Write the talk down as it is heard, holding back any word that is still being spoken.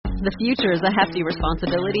The future is a hefty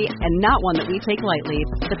responsibility and not one that we take lightly.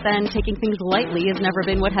 But then taking things lightly has never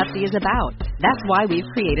been what Hefty is about. That's why we've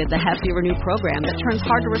created the Hefty Renew program that turns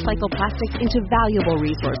hard-to-recycle plastics into valuable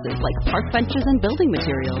resources like park benches and building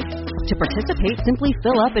materials. To participate, simply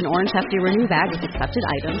fill up an orange Hefty Renew bag with accepted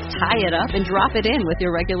items, tie it up, and drop it in with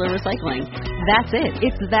your regular recycling. That's it.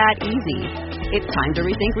 It's that easy. It's time to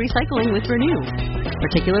rethink recycling with Renew.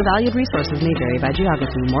 Particular valued resources may vary by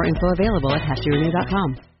geography. More info available at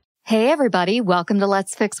heftyrenew.com. Hey everybody, welcome to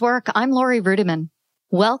Let's Fix Work. I'm Lori Rudiman.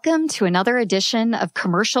 Welcome to another edition of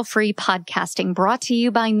commercial-free podcasting brought to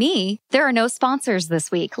you by me. There are no sponsors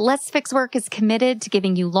this week. Let's Fix Work is committed to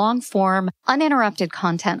giving you long-form, uninterrupted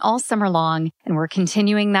content all summer long, and we're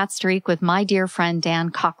continuing that streak with my dear friend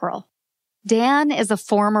Dan Cockrell. Dan is a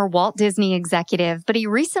former Walt Disney executive, but he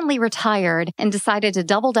recently retired and decided to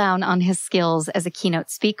double down on his skills as a keynote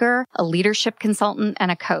speaker, a leadership consultant, and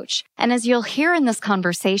a coach. And as you'll hear in this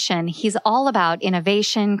conversation, he's all about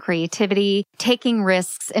innovation, creativity, taking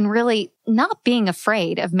risks, and really not being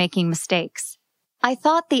afraid of making mistakes. I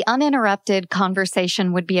thought the uninterrupted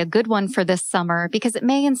conversation would be a good one for this summer because it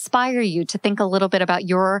may inspire you to think a little bit about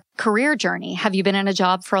your career journey. Have you been in a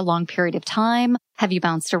job for a long period of time? Have you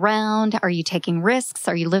bounced around? Are you taking risks?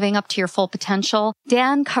 Are you living up to your full potential?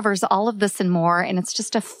 Dan covers all of this and more, and it's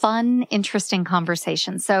just a fun, interesting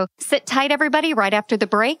conversation. So sit tight, everybody. Right after the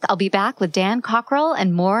break, I'll be back with Dan Cockrell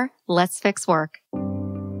and more Let's Fix Work.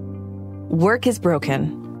 Work is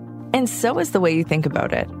broken, and so is the way you think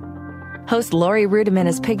about it. Host Lori Rudiman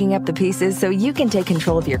is picking up the pieces so you can take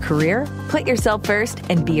control of your career, put yourself first,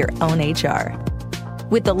 and be your own HR.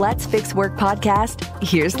 With the Let's Fix Work podcast,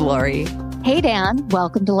 here's Lori. Hey, Dan.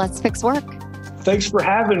 Welcome to Let's Fix Work. Thanks for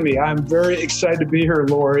having me. I'm very excited to be here,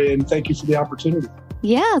 Lori, and thank you for the opportunity.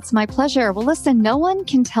 Yeah, it's my pleasure. Well, listen, no one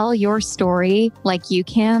can tell your story like you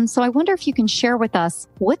can. So I wonder if you can share with us,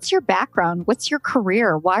 what's your background? What's your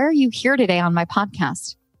career? Why are you here today on my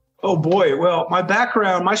podcast? Oh, boy. Well, my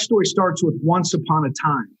background, my story starts with once upon a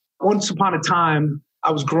time. Once upon a time,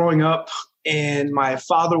 I was growing up and my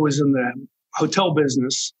father was in the hotel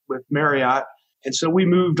business with Marriott. And so we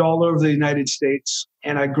moved all over the United States.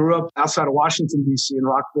 And I grew up outside of Washington, D.C. in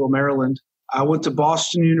Rockville, Maryland. I went to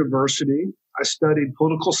Boston University. I studied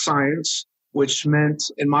political science, which meant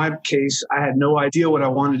in my case, I had no idea what I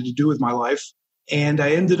wanted to do with my life. And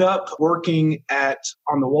I ended up working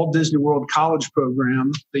on the Walt Disney World College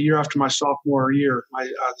program the year after my sophomore year,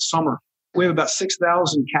 the summer. We have about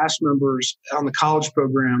 6,000 cast members on the college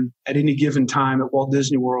program at any given time at Walt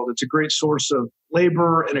Disney World. It's a great source of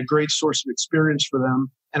labor and a great source of experience for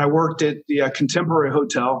them. And I worked at the Contemporary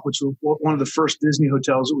Hotel, which was one of the first Disney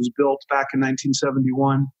hotels that was built back in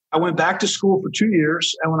 1971. I went back to school for 2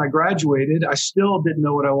 years. And when I graduated, I still didn't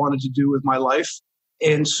know what I wanted to do with my life.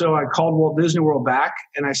 And so I called Walt Disney World back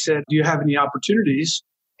and I said, do you have any opportunities?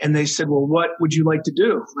 And they said, well, what would you like to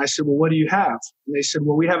do? And I said, well, what do you have? And they said,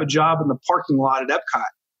 well, we have a job in the parking lot at Epcot.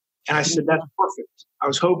 And I said, that's perfect. I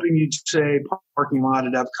was hoping you'd say parking lot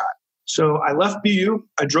at Epcot. So I left BU.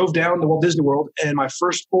 I drove down to Walt Disney World, and my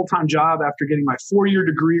first full-time job after getting my 4-year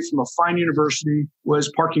degree from a fine university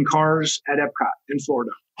was parking cars at Epcot in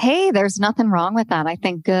Florida. Hey, there's nothing wrong with that. I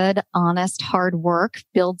think good, honest, hard work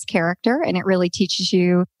builds character, and it really teaches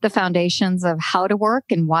you the foundations of how to work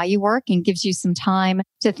and why you work and gives you some time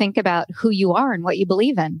to think about who you are and what you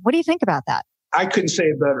believe in. What do you think about that? I couldn't say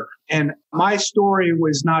it better. And my story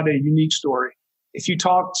was not a unique story. If you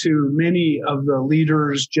talk to many of the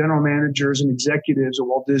leaders, general managers, and executives at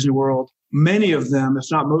Walt Disney World, many of them,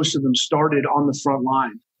 if not most of them, started on the front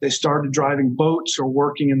line. They started driving boats or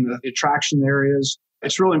working in the attraction areas.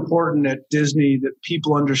 It's really important at Disney that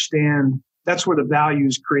people understand that's where the value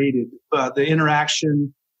is created, the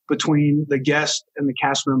interaction between the guest and the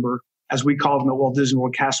cast member, as we call them at Walt Disney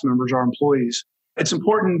World, cast members, our employees. It's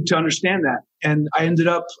important to understand that. And I ended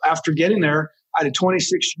up, after getting there, I had a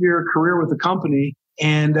 26-year career with the company,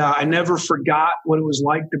 and I never forgot what it was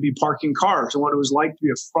like to be parking cars and what it was like to be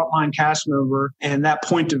a frontline cast member and that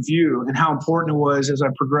point of view and how important it was as I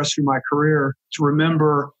progressed through my career to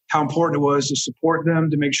remember how important it was to support them,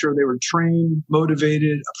 to make sure they were trained,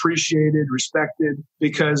 motivated, appreciated, respected,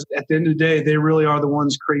 because at the end of the day, they really are the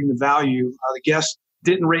ones creating the value. The guests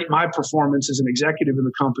didn't rate my performance as an executive in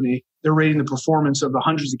the company. They're rating the performance of the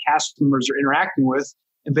hundreds of cast members they're interacting with.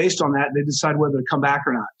 And based on that, they decide whether to come back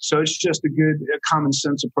or not. So it's just a good common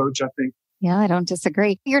sense approach, I think, Yeah, I don't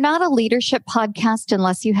disagree. You're not a leadership podcast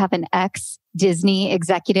unless you have an ex-Disney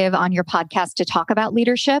executive on your podcast to talk about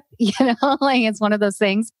leadership. Like it's one of those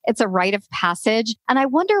things. It's a rite of passage. And I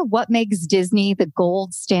wonder what makes Disney the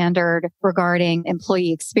gold standard regarding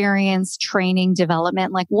employee experience, training,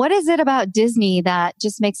 development. Like what is it about Disney that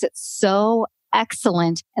just makes it so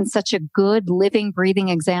excellent and such a good living, breathing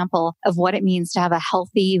example of what it means to have a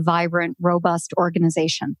healthy, vibrant, robust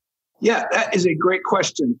organization? Yeah, that is a great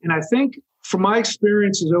question. And I think from my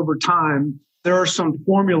experiences over time, there are some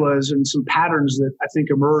formulas and some patterns that I think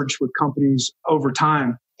emerge with companies over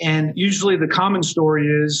time. And usually the common story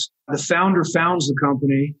is the founder founds the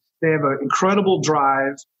company. They have an incredible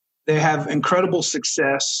drive. They have incredible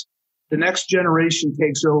success. The next generation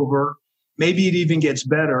takes over. Maybe it even gets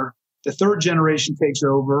better. The third generation takes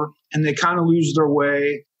over and they kind of lose their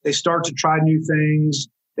way. They start to try new things.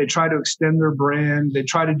 They try to extend their brand. They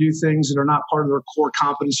try to do things that are not part of their core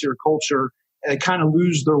competency or culture. And they kind of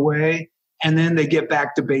lose their way. And then they get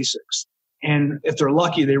back to basics. And if they're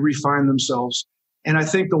lucky, they refine themselves. And I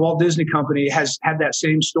think the Walt Disney Company has had that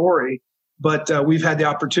same story. But we've had the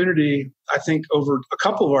opportunity, I think, over a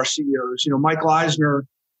couple of our CEOs, Michael Eisner,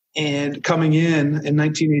 and coming in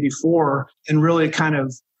 1984 and really kind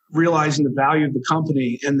of realizing the value of the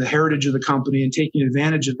company and the heritage of the company and taking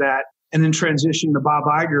advantage of that. And then transitioning to Bob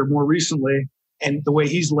Iger more recently and the way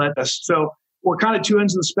he's led us. So we're kind of two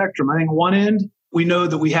ends of the spectrum. I think one end, we know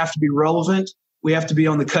that we have to be relevant. We have to be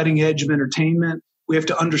on the cutting edge of entertainment. We have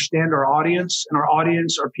to understand our audience. And our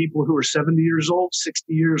audience are people who are 70 years old,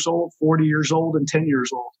 60 years old, 40 years old, and 10 years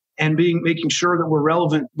old. And making sure that we're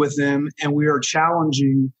relevant with them and we are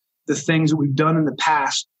challenging the things that we've done in the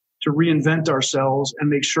past to reinvent ourselves and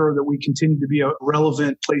make sure that we continue to be a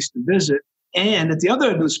relevant place to visit. And at the other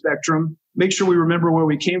end of the spectrum, make sure we remember where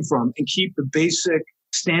we came from and keep the basic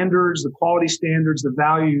standards, the quality standards, the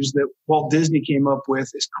values that Walt Disney came up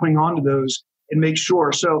with, is cling on to those and make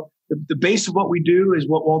sure. So the base of what we do is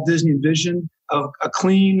what Walt Disney envisioned, of a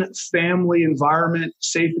clean family environment,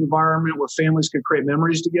 safe environment where families can create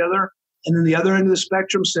memories together. And then the other end of the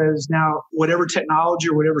spectrum says, now, whatever technology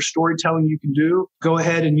or whatever storytelling you can do, go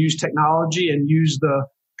ahead and use technology and use the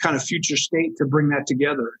kind of future state to bring that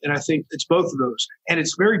together. And I think it's both of those. And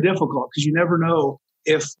it's very difficult because you never know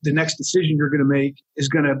if the next decision you're going to make is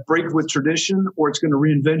going to break with tradition or it's going to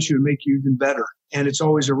reinvent you and make you even better. And it's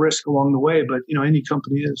always a risk along the way, but any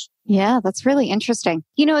company is. Yeah, that's really interesting.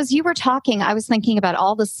 As you were talking, I was thinking about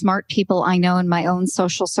all the smart people I know in my own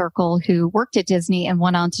social circle who worked at Disney and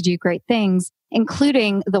went on to do great things,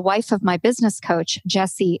 including the wife of my business coach,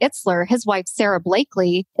 Jesse Itzler. His wife, Sarah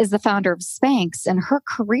Blakely, is the founder of Spanx, and her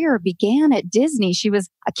career began at Disney. She was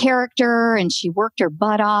a character and she worked her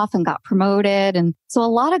butt off and got promoted. And so a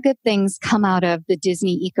lot of good things come out of the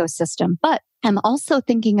Disney ecosystem. But I'm also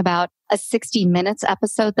thinking about a 60 Minutes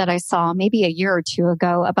episode that I saw maybe a year or two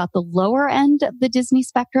ago about the lower end of the Disney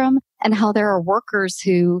spectrum and how there are workers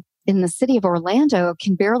who in the city of Orlando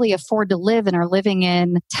can barely afford to live and are living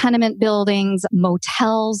in tenement buildings,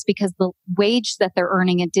 motels, because the wage that they're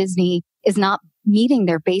earning at Disney is not meeting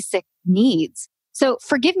their basic needs. So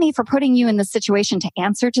forgive me for putting you in the situation to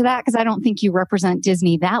answer to that, because I don't think you represent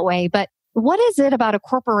Disney that way. But what is it about a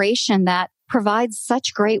corporation that provides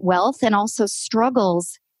such great wealth and also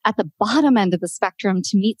struggles at the bottom end of the spectrum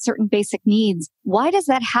to meet certain basic needs? Why does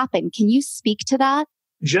that happen? Can you speak to that?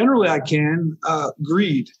 Generally, I can.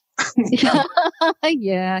 Greed. Yeah.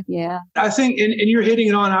 I think, and you're hitting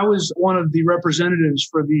it on, I was one of the representatives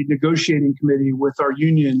for the negotiating committee with our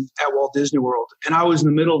union at Walt Disney World. And I was in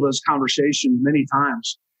the middle of those conversations many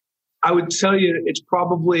times. I would tell you it's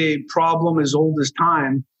probably a problem as old as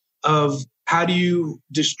time of how do you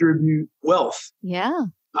distribute wealth? Yeah.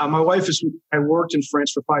 My wife I worked in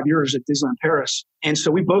France for 5 years at Disneyland Paris. And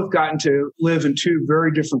so we both gotten to live in two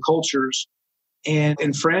very different cultures. And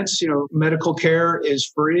in France, medical care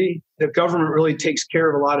is free. The government really takes care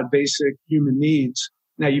of a lot of basic human needs.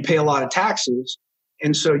 Now, you pay a lot of taxes.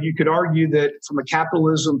 And so you could argue that from a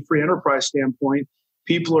capitalism, free enterprise standpoint,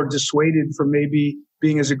 people are dissuaded from maybe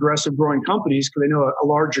being as aggressive growing companies because they know a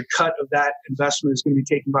larger cut of that investment is going to be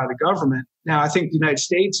taken by the government. Now, I think the United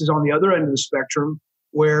States is on the other end of the spectrum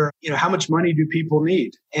where, how much money do people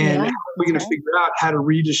need? And how are we going to figure out how to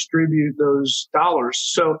redistribute those dollars?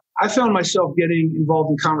 So I found myself getting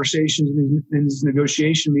involved in conversations in these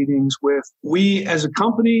negotiation meetings with, we as a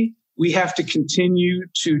company, we have to continue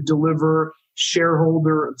to deliver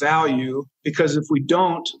shareholder value, because if we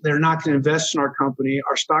don't, they're not going to invest in our company.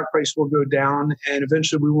 Our stock price will go down and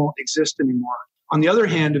eventually we won't exist anymore. On the other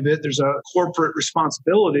hand of it, there's a corporate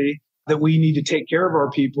responsibility that we need to take care of our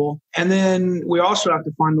people. And then we also have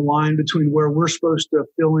to find the line between where we're supposed to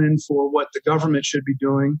fill in for what the government should be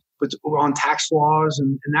doing, but on tax laws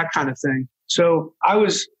and that kind of thing. So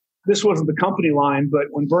this wasn't the company line, but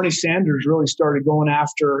when Bernie Sanders really started going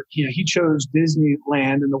after, he chose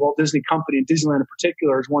Disneyland and the Walt Disney Company, and Disneyland in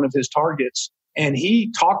particular, as one of his targets. And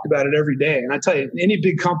he talked about it every day. And I tell you, any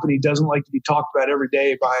big company doesn't like to be talked about every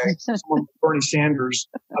day by someone like Bernie Sanders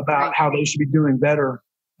about how they should be doing better.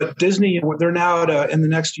 But Disney, they're now in the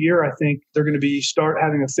next year, I think they're going to be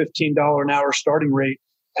having a $15 an hour starting rate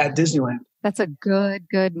at Disneyland. That's a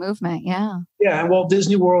good movement. Yeah. Yeah. And Walt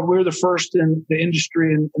Disney World, we're the first in the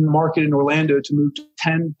industry and in the market in Orlando to move to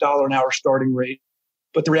 $10 an hour starting rate.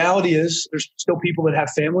 But the reality is there's still people that have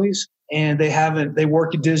families and they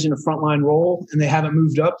work at Disney in a frontline role and they haven't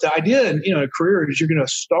moved up. The idea in a career is you're going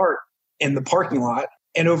to start in the parking lot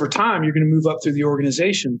and over time you're going to move up through the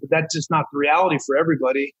organization. But that's just not the reality for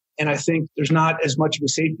everybody. And I think there's not as much of a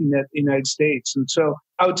safety net in the United States. And so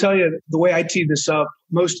I would tell you the way I tee this up,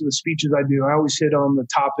 most of the speeches I do, I always hit on the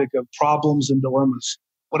topic of problems and dilemmas.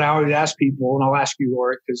 What I always ask people, and I'll ask you,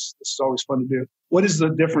 Laura, because this is always fun to do, what is the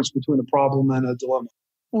difference between a problem and a dilemma?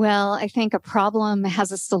 Well, I think a problem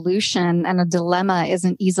has a solution and a dilemma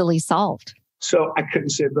isn't easily solved. So I couldn't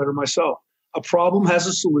say it better myself. A problem has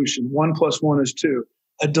a solution. 1 + 1 is 2.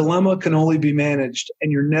 A dilemma can only be managed,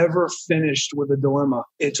 and you're never finished with a dilemma.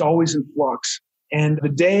 It's always in flux. And the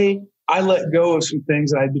day I let go of some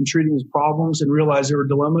things that I'd been treating as problems and realized they were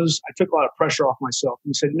dilemmas, I took a lot of pressure off myself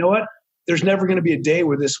and said, you know what? There's never going to be a day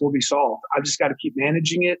where this will be solved. I've just got to keep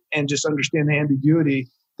managing it and just understand the ambiguity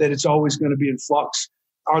that it's always going to be in flux.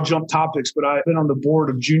 I'll jump topics, but I've been on the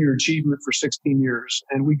board of Junior Achievement for 16 years.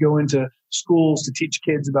 And we go into schools to teach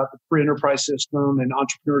kids about the free enterprise system and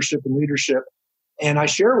entrepreneurship and leadership. And I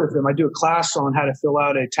share with them, I do a class on how to fill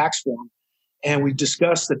out a tax form. And we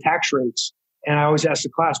discuss the tax rates. And I always ask the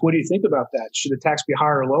class, what do you think about that? Should the tax be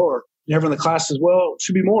higher or lower? And everyone in the class says, well, it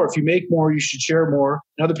should be more. If you make more, you should share more.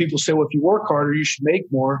 And other people say, well, if you work harder, you should make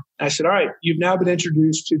more. And I said, all right, you've now been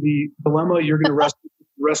introduced to the dilemma you're going to rest the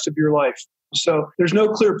rest of your life. So there's no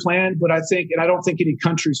clear plan, but I don't think any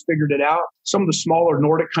country's figured it out. Some of the smaller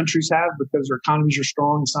Nordic countries have because their economies are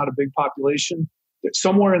strong. It's not a big population. That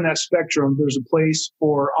somewhere in that spectrum, there's a place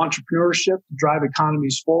for entrepreneurship to drive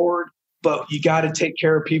economies forward, but you got to take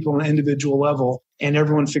care of people on an individual level, and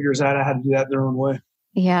everyone figures out how to do that their own way.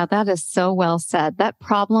 Yeah, that is so well said. That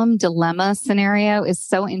problem dilemma scenario is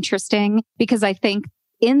so interesting because I think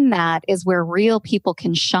in that is where real people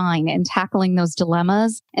can shine in tackling those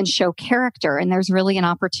dilemmas and show character. And there's really an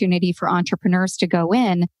opportunity for entrepreneurs to go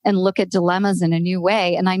in and look at dilemmas in a new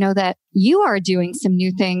way. And I know that you are doing some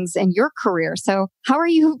new things in your career. So how are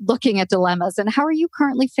you looking at dilemmas and how are you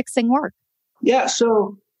currently fixing work? Yeah.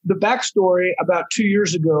 So the backstory, about 2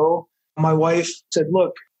 years ago, my wife said,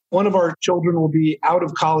 look, one of our children will be out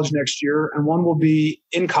of college next year and one will be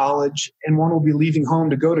in college and one will be leaving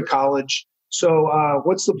home to go to college. So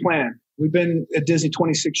what's the plan? We've been at Disney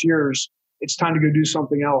 26 years. It's time to go do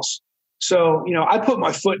something else. So, I put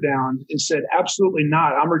my foot down and said, absolutely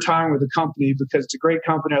not. I'm retiring with the company because it's a great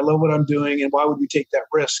company. I love what I'm doing. And why would we take that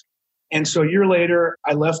risk? And so a year later,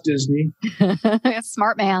 I left Disney.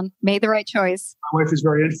 Smart man. Made the right choice. My wife is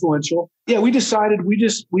very influential. Yeah, we decided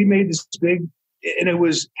we made this big, and it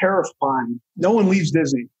was terrifying. No one leaves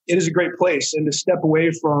Disney. It is a great place. And to step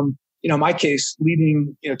away from, in my case,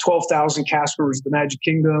 leading 12,000 cast members of the Magic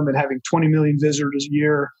Kingdom and having 20 million visitors a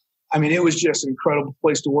year. I mean, it was just an incredible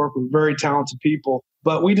place to work with very talented people.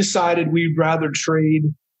 But we decided we'd rather trade,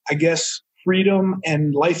 I guess, freedom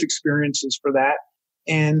and life experiences for that.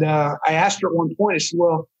 And I asked her at one point, I said,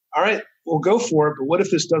 well, all right, we'll go for it. But what if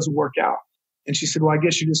this doesn't work out? And she said, well, I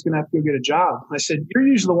guess you're just going to have to go get a job. And I said, you're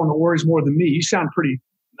usually the one that worries more than me. You sound pretty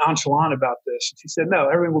nonchalant about this. And she said, no,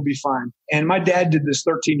 everything will be fine. And my dad did this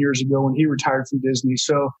 13 years ago when he retired from Disney.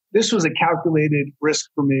 So this was a calculated risk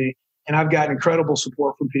for me. And I've got incredible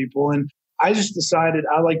support from people. And I just decided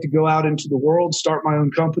I like to go out into the world, start my own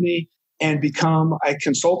company, and become a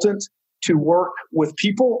consultant to work with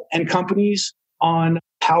people and companies on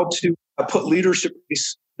how to put leadership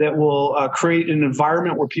that will create an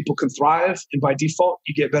environment where people can thrive. And by default,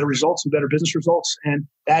 you get better results and better business results. And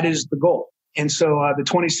that is the goal. And so the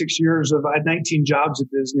 26 years I had 19 jobs at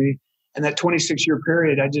Disney. And that 26-year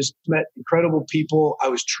period, I just met incredible people. I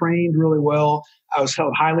was trained really well. I was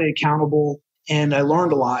held highly accountable, and I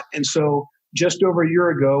learned a lot. And so just over a year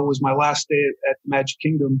ago was my last day at Magic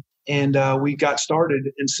Kingdom, and we got started.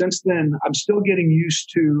 And since then, I'm still getting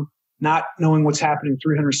used to not knowing what's happening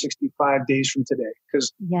 365 days from today.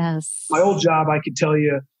 Because yes, my old job, I could tell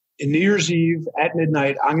you And New Year's Eve at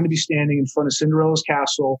midnight, I'm going to be standing in front of Cinderella's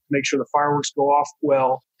castle to make sure the fireworks go off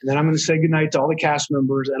well. And then I'm going to say goodnight to all the cast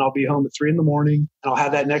members, and I'll be home at 3 a.m. and I'll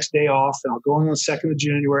have that next day off, and I'll go on the 2nd of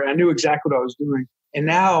January. I knew exactly what I was doing. And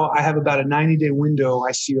now I have about a 90-day window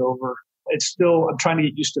I see over. I'm trying to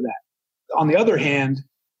get used to that. On the other hand,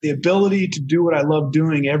 the ability to do what I love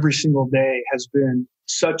doing every single day has been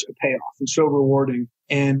such a payoff and so rewarding.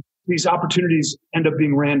 And these opportunities end up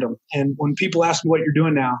being random. And when people ask me what you're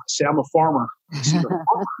doing now, I say, I'm a farmer.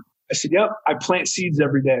 I said, yep, I plant seeds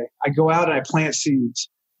every day. I go out and I plant seeds.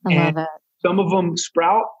 I love it. Some of them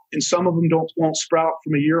sprout and some of them won't sprout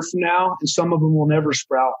from a year from now. And some of them will never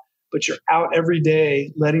sprout. But you're out every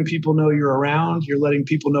day letting people know you're around. You're letting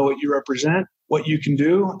people know what you represent, what you can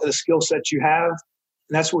do, the skill sets you have.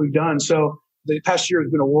 And that's what we've done. So the past year has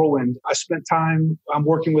been a whirlwind. I'm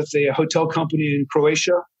working with a hotel company in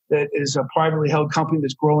Croatia that is a privately held company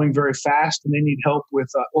that's growing very fast, and they need help with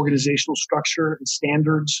organizational structure and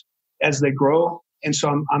standards as they grow. And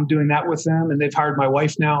so I'm doing that with them. And they've hired my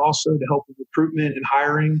wife now also to help with recruitment and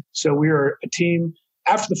hiring. So we are a team.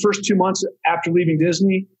 After the first 2 months after leaving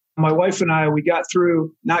Disney, my wife and I, we got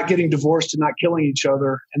through not getting divorced and not killing each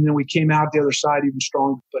other. And then we came out the other side even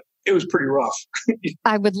stronger. But it was pretty rough.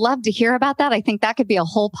 I would love to hear about that. I think that could be a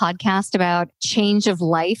whole podcast about change of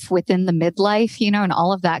life within the midlife, and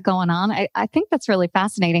all of that going on. I think that's really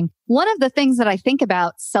fascinating. One of the things that I think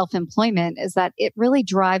about self-employment is that it really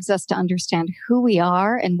drives us to understand who we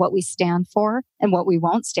are and what we stand for and what we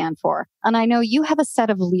won't stand for. And I know you have a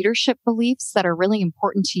set of leadership beliefs that are really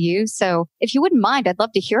important to you. So if you wouldn't mind, I'd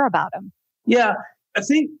love to hear about them. Yeah, I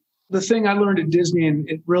think the thing I learned at Disney, and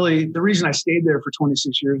the reason I stayed there for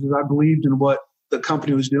 26 years is I believed in what the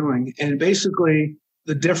company was doing. And basically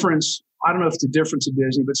the difference, I don't know if it's a difference at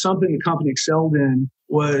Disney, but something the company excelled in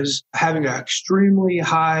was having an extremely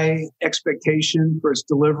high expectation for its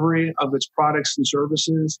delivery of its products and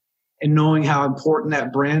services and knowing how important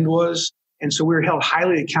that brand was. And so we were held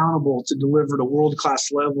highly accountable to deliver at a world-class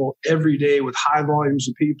level every day with high volumes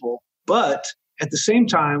of people. But at the same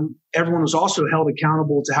time, everyone was also held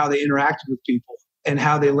accountable to how they interacted with people and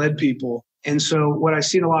how they led people. And so what I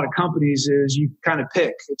see in a lot of companies is you kind of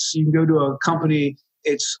pick. You can go to a company,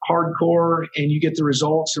 it's hardcore and you get the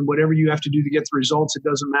results, and whatever you have to do to get the results, it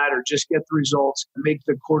doesn't matter. Just get the results, make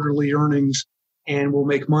the quarterly earnings, and we'll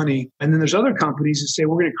make money. And then there's other companies that say,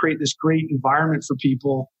 we're going to create this great environment for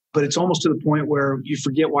people, but it's almost to the point where you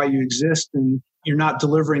forget why you exist and you're not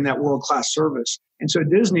delivering that world-class service. And so at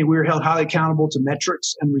Disney, we were held highly accountable to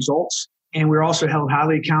metrics and results. And we were also held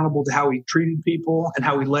highly accountable to how we treated people and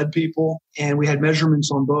how we led people. And we had measurements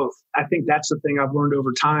on both. I think that's the thing I've learned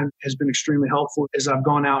over time has been extremely helpful as I've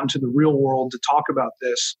gone out into the real world to talk about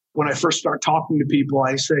this. When I first start talking to people,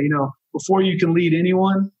 I say, before you can lead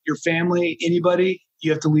anyone, your family, anybody,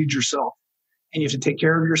 you have to lead yourself. And you have to take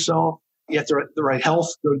care of yourself. You have the right health,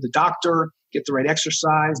 go to the doctor, get the right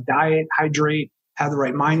exercise, diet, hydrate, have the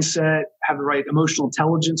right mindset, have the right emotional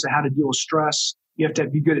intelligence of how to deal with stress. You have to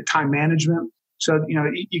be good at time management. So,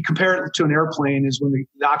 you compare it to an airplane is when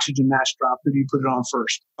the oxygen mask drops, who do you put it on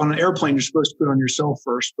first? On an airplane, you're supposed to put it on yourself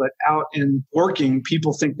first. But out in working,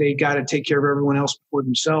 people think they got to take care of everyone else before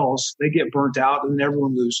themselves. They get burnt out and then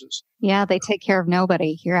everyone loses. Yeah, they take care of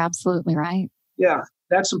nobody. You're absolutely right. Yeah,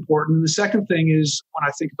 that's important. And the second thing is when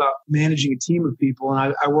I think about managing a team of people,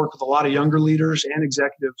 and I work with a lot of younger leaders and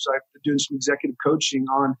executives. I've been doing some executive coaching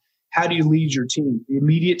on how do you lead your team, the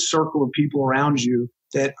immediate circle of people around you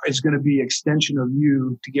that is going to be an extension of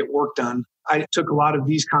you to get work done. I took a lot of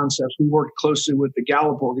these concepts. We worked closely with the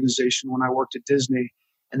Gallup organization when I worked at Disney,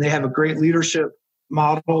 and they have a great leadership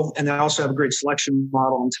model, and they also have a great selection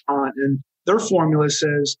model and talent. And their formula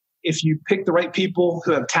says, if you pick the right people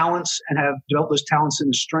who have talents and have developed those talents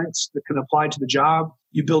into strengths that can apply to the job,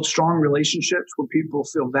 you build strong relationships where people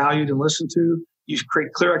feel valued and listened to. You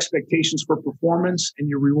create clear expectations for performance, and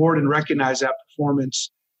you reward and recognize that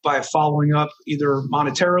performance by following up either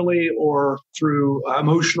monetarily or through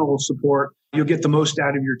emotional support. You'll get the most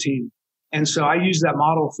out of your team. And so I use that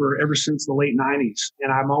model for ever since the late 90s.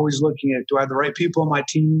 And I'm always looking at, do I have the right people on my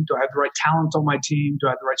team? Do I have the right talent on my team? Do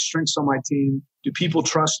I have the right strengths on my team? Do people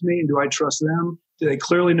trust me and do I trust them? Do they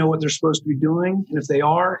clearly know what they're supposed to be doing? And if they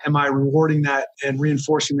are, am I rewarding that and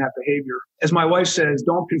reinforcing that behavior? As my wife says,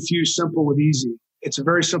 don't confuse simple with easy. It's a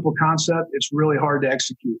very simple concept. It's really hard to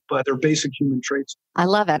execute, but they're basic human traits. I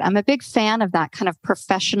love it. I'm a big fan of that kind of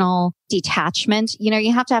professional detachment.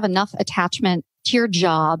 You have to have enough attachment to your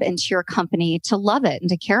job and to your company to love it and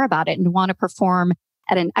to care about it and to want to perform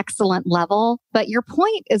at an excellent level. But your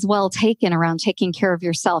point is well taken around taking care of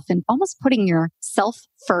yourself and almost putting yourself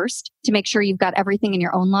first to make sure you've got everything in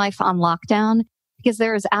your own life on lockdown. because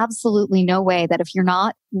there is absolutely no way that if you're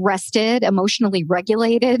not rested, emotionally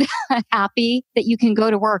regulated, happy, that you can go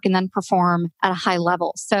to work and then perform at a high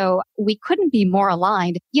level. So we couldn't be more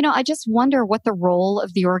aligned. I just wonder what the role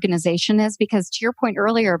of the organization is, because to your point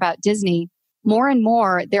earlier about Disney, more and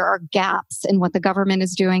more, there are gaps in what the government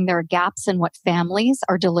is doing. There are gaps in what families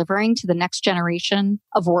are delivering to the next generation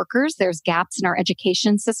of workers. There's gaps in our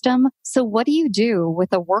education system. So what do you do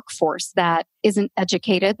with a workforce that isn't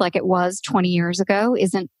educated like it was 20 years ago,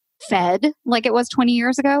 isn't fed like it was 20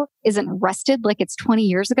 years ago, isn't rested like it's 20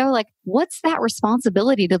 years ago? Like, what's that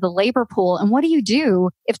responsibility to the labor pool? And what do you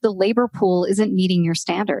do if the labor pool isn't meeting your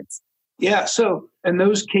standards? Yeah. So in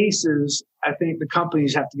those cases, I think the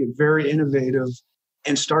companies have to get very innovative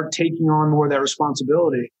and start taking on more of that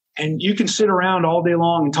responsibility. And you can sit around all day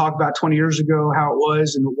long and talk about 20 years ago, how it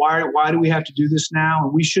was, and why do we have to do this now?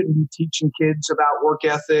 And we shouldn't be teaching kids about work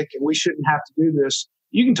ethic, and we shouldn't have to do this.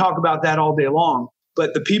 You can talk about that all day long.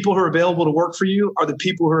 But the people who are available to work for you are the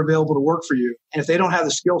people who are available to work for you. And if they don't have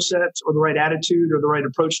the skill sets or the right attitude or the right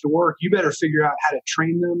approach to work, you better figure out how to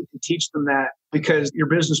train them and teach them that, because your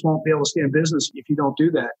business won't be able to stay in business if you don't do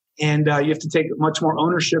that. And you have to take much more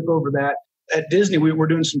ownership over that. At Disney, we're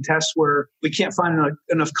doing some tests where we can't find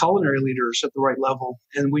enough culinary leaders at the right level.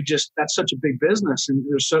 And that's such a big business. And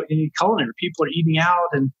you need culinary. People are eating out.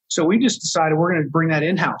 And so we just decided we're going to bring that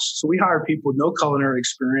in-house. So we hire people with no culinary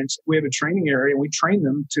experience. We have a training area and we train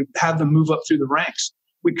them to have them move up through the ranks.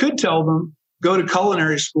 We could tell them, go to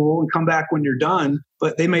culinary school and come back when you're done,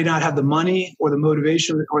 but they may not have the money or the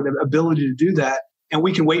motivation or the ability to do that. And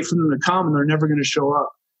we can wait for them to come and they're never going to show up.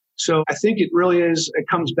 So I think it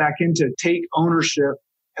comes back into take ownership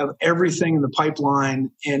of everything in the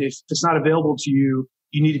pipeline. And if it's not available to you,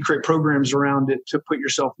 you need to create programs around it to put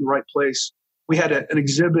yourself in the right place. We had an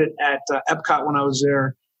exhibit at Epcot when I was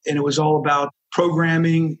there, and it was all about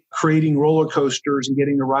programming, creating roller coasters and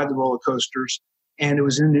getting to ride the roller coasters. And it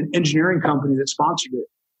was an engineering company that sponsored it,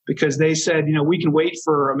 because they said, we can wait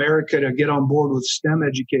for America to get on board with STEM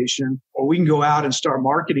education, or we can go out and start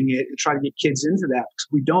marketing it and try to get kids into that. Because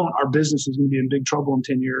if we don't, our business is going to be in big trouble in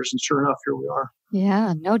 10 years. And sure enough, here we are.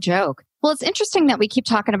 Yeah, no joke. Well, it's interesting that we keep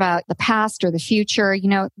talking about the past or the future.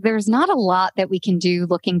 There's not a lot that we can do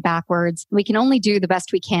looking backwards. We can only do the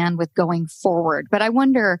best we can with going forward. But I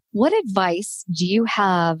wonder, what advice do you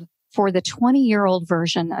have for the 20-year-old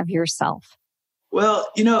version of yourself? Well,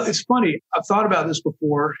 it's funny. I've thought about this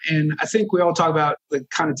before, and I think we all talk about the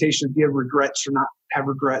connotation of do you have regrets or not have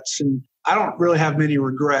regrets. And I don't really have many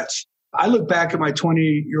regrets. I look back at my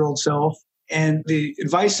 20-year-old self, and the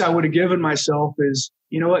advice I would have given myself is,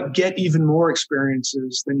 get even more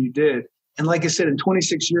experiences than you did. And like I said, in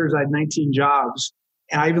 26 years, I had 19 jobs.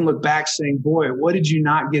 And I even look back saying, boy, what did you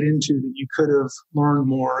not get into that you could have learned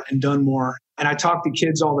more and done more? And I talk to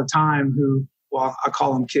kids all the time who, well, I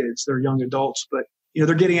call them kids. They're young adults, but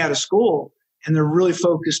they're getting out of school and they're really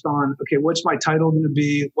focused on, okay, what's my title going to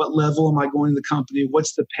be? What level am I going to the company?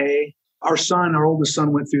 What's the pay? Our oldest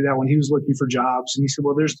son went through that when he was looking for jobs. And he said,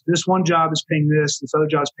 well, there's this one job is paying this other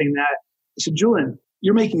job is paying that. I said, Julian,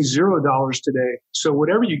 you're making $0 today. So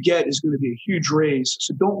whatever you get is going to be a huge raise.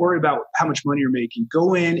 So don't worry about how much money you're making.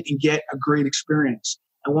 Go in and get a great experience.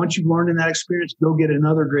 And once you've learned in that experience, go get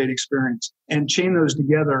another great experience and chain those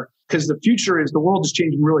together, because the world is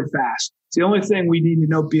changing really fast. It's the only thing we need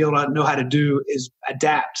to be able to know how to do is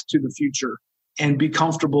adapt to the future and be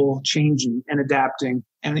comfortable changing and adapting.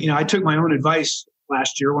 And, I took my own advice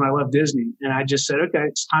last year when I left Disney, and I just said, okay,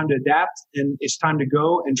 it's time to adapt and it's time to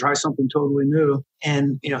go and try something totally new.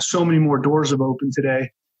 And, so many more doors have opened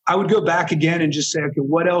today. I would go back again and just say, okay,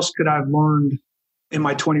 what else could I have learned in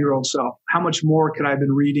my 20-year-old self? How much more could I have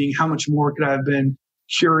been reading? How much more could I have been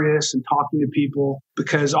curious and talking to people?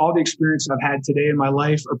 Because all the experiences I've had today in my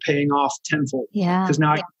life are paying off tenfold. Yeah. Because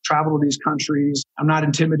now I travel to these countries. I'm not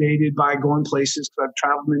intimidated by going places because I've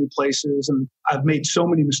traveled many places and I've made so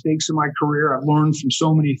many mistakes in my career. I've learned from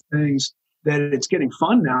so many things that it's getting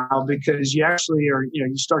fun now, because you actually are,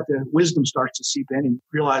 wisdom starts to seep in and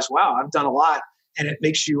realize, wow, I've done a lot, and it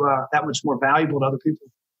makes you that much more valuable to other people.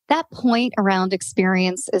 That point around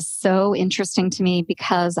experience is so interesting to me,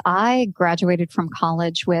 because I graduated from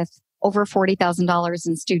college with over $40,000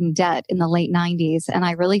 in student debt in the late 90s. And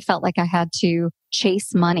I really felt like I had to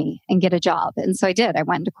chase money and get a job. And so I did. I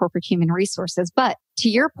went into corporate human resources. But to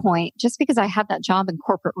your point, just because I had that job in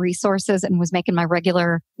corporate resources and was making my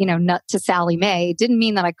regular, nut to Sally Mae, didn't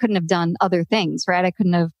mean that I couldn't have done other things, right? I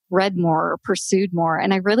couldn't have read more or pursued more.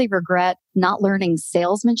 And I really regret not learning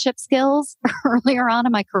salesmanship skills earlier on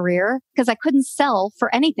in my career because I couldn't sell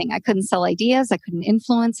for anything. I couldn't sell ideas. I couldn't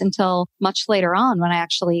influence until much later on when I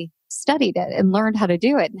actually studied it and learned how to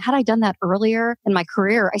do it. And had I done that earlier in my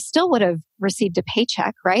career, I still would have received a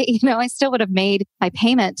paycheck, right? I still would have made my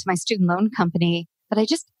payment to my student loan company. But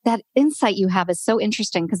that insight you have is so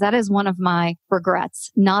interesting because that is one of my regrets,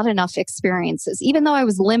 not enough experiences. Even though I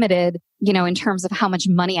was limited, in terms of how much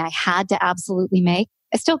money I had to absolutely make,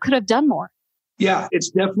 I still could have done more. Yeah, it's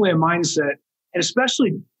definitely a mindset. And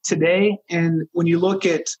especially today, and when you look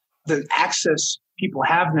at the access people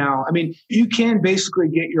have now, you can basically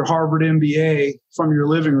get your Harvard MBA from your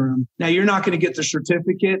living room. Now, you're not going to get the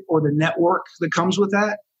certificate or the network that comes with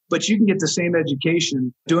that, but you can get the same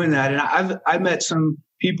education doing that. And I met some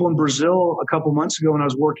people in Brazil a couple months ago when I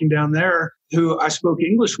was working down there who I spoke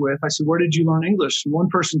English with. I said, where did you learn English? And one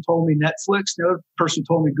person told me Netflix. The other person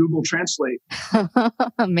told me Google Translate.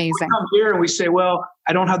 Amazing. We come here and we say, well,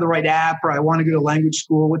 I don't have the right app or I want to go to language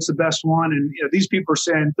school. What's the best one? And these people are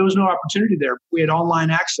saying there was no opportunity there. We had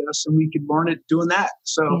online access and we could learn it doing that.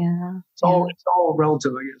 So it's all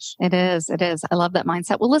relative, I guess. It is. I love that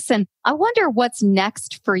mindset. Well, listen, I wonder what's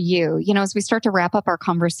next for you. As we start to wrap up our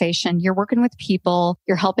conversation, you're working with people,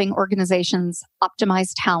 you're helping organizations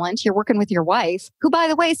optimize talent. You're working with your wife, who, by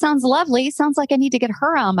the way, sounds lovely. Sounds like I need to get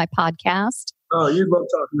her on my podcast. Oh, you'd love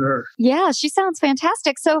talking to her. Yeah, she sounds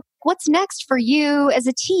fantastic. So what's next for you as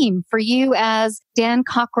a team, for you as Dan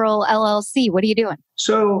Cockrell LLC? What are you doing?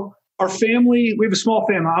 So our family, we have a small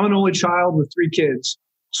family. I'm an only child with 3 kids.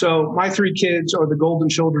 So my 3 kids are the golden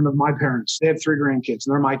children of my parents. They have 3 grandkids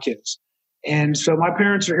and they're my kids. And so my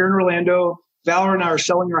parents are here in Orlando. Valerie and I are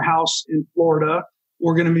selling our house in Florida.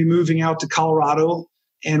 We're going to be moving out to Colorado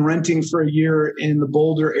and renting for a year in the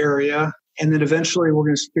Boulder area. And then eventually we're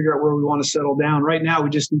going to figure out where we want to settle down. Right now,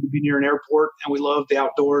 we just need to be near an airport and we love the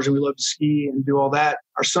outdoors and we love to ski and do all that.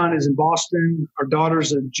 Our son is in Boston. Our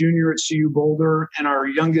daughter's a junior at CU Boulder. And our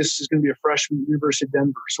youngest is going to be a freshman at the University of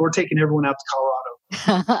Denver. So we're taking everyone out to Colorado.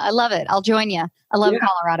 I love it. I'll join you. I love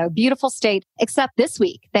Colorado. Beautiful state, except this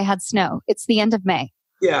week they had snow. It's the end of May.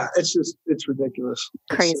 Yeah, it's ridiculous.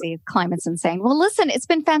 Crazy. Climate's insane. Well, listen, it's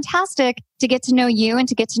been fantastic to get to know you and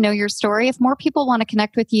to get to know your story. If more people want to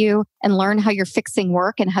connect with you and learn how you're fixing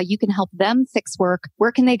work and how you can help them fix work,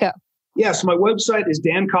 where can they go? Yeah, so my website is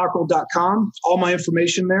dancockrell.com. All my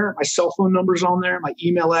information there. My cell phone number's on there. My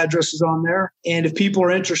email address is on there. And if people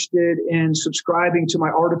are interested in subscribing to my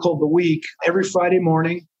article of the week, every Friday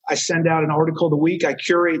morning, I send out an article of the week. I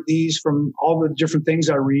curate these from all the different things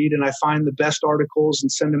I read, and I find the best articles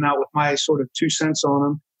and send them out with my sort of 2 cents on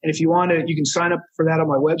them. And if you want to, you can sign up for that on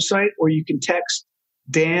my website, or you can text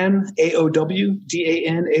Dan AOW,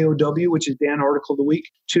 DAN AOW, which is Dan Article of the Week,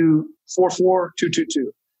 to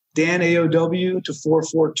 44222. Dan AOW to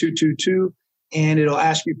 44222. And it'll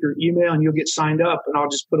ask you for your email and you'll get signed up. And I'll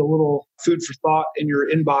just put a little food for thought in your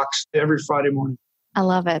inbox every Friday morning. I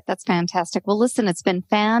love it. That's fantastic. Well, listen, it's been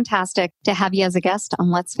fantastic to have you as a guest on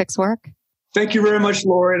Let's Fix Work. Thank you very much,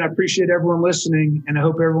 Lori. And I appreciate everyone listening. And I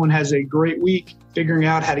hope everyone has a great week figuring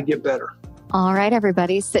out how to get better. All right,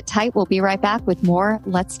 everybody, sit tight. We'll be right back with more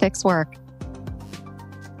Let's Fix Work.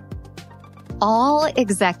 All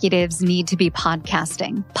executives need to be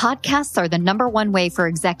podcasting. Podcasts are the #1 way for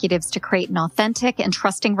executives to create an authentic and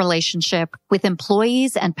trusting relationship with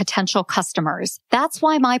employees and potential customers. That's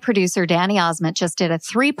why my producer, Danny Osment, just did a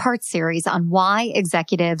 3-part series on why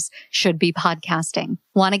executives should be podcasting.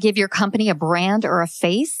 Want to give your company a brand or a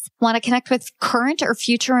face? Want to connect with current or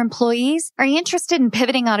future employees? Are you interested in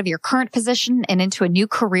pivoting out of your current position and into a new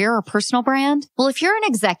career or personal brand? Well, if you're an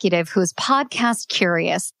executive who is podcast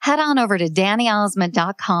curious, head on over to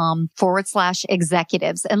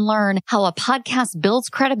DannyOsment.com/executives and learn how a podcast builds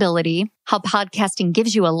credibility, how podcasting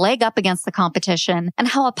gives you a leg up against the competition, and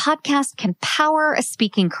how a podcast can power a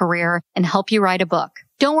speaking career and help you write a book.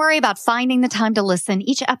 Don't worry about finding the time to listen.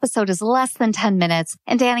 Each episode is less than 10 minutes,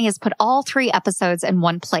 and Danny has put all 3 episodes in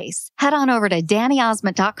one place. Head on over to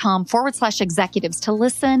DannyOsment.com/executives to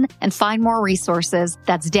listen and find more resources.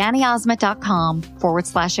 That's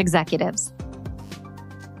DannyOsment.com/executives.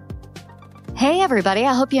 Hey, everybody.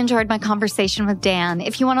 I hope you enjoyed my conversation with Dan.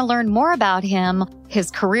 If you want to learn more about him,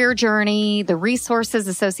 his career journey, the resources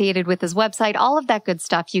associated with his website, all of that good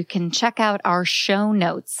stuff, you can check out our show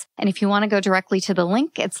notes. And if you want to go directly to the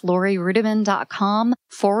link, it's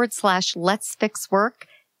LoriRudiman.com/Let's Fix Work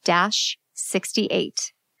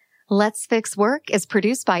 -68. Let's Fix Work is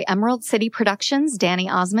produced by Emerald City Productions. Danny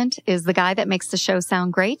Osmond is the guy that makes the show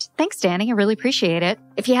sound great. Thanks, Danny. I really appreciate it.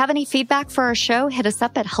 If you have any feedback for our show, hit us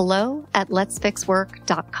up at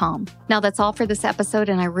hello@letsfixwork.com. Now that's all for this episode,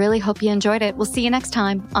 and I really hope you enjoyed it. We'll see you next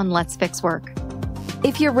time on Let's Fix Work.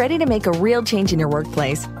 If you're ready to make a real change in your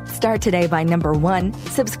workplace, start today by number 1,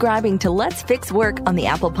 subscribing to Let's Fix Work on the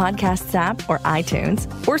Apple Podcasts app or iTunes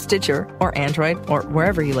or Stitcher or Android or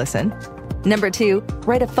wherever you listen. Number 2,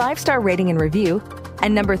 write a 5-star rating and review.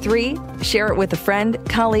 And number 3, share it with a friend,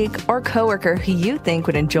 colleague, or coworker who you think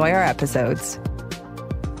would enjoy our episodes.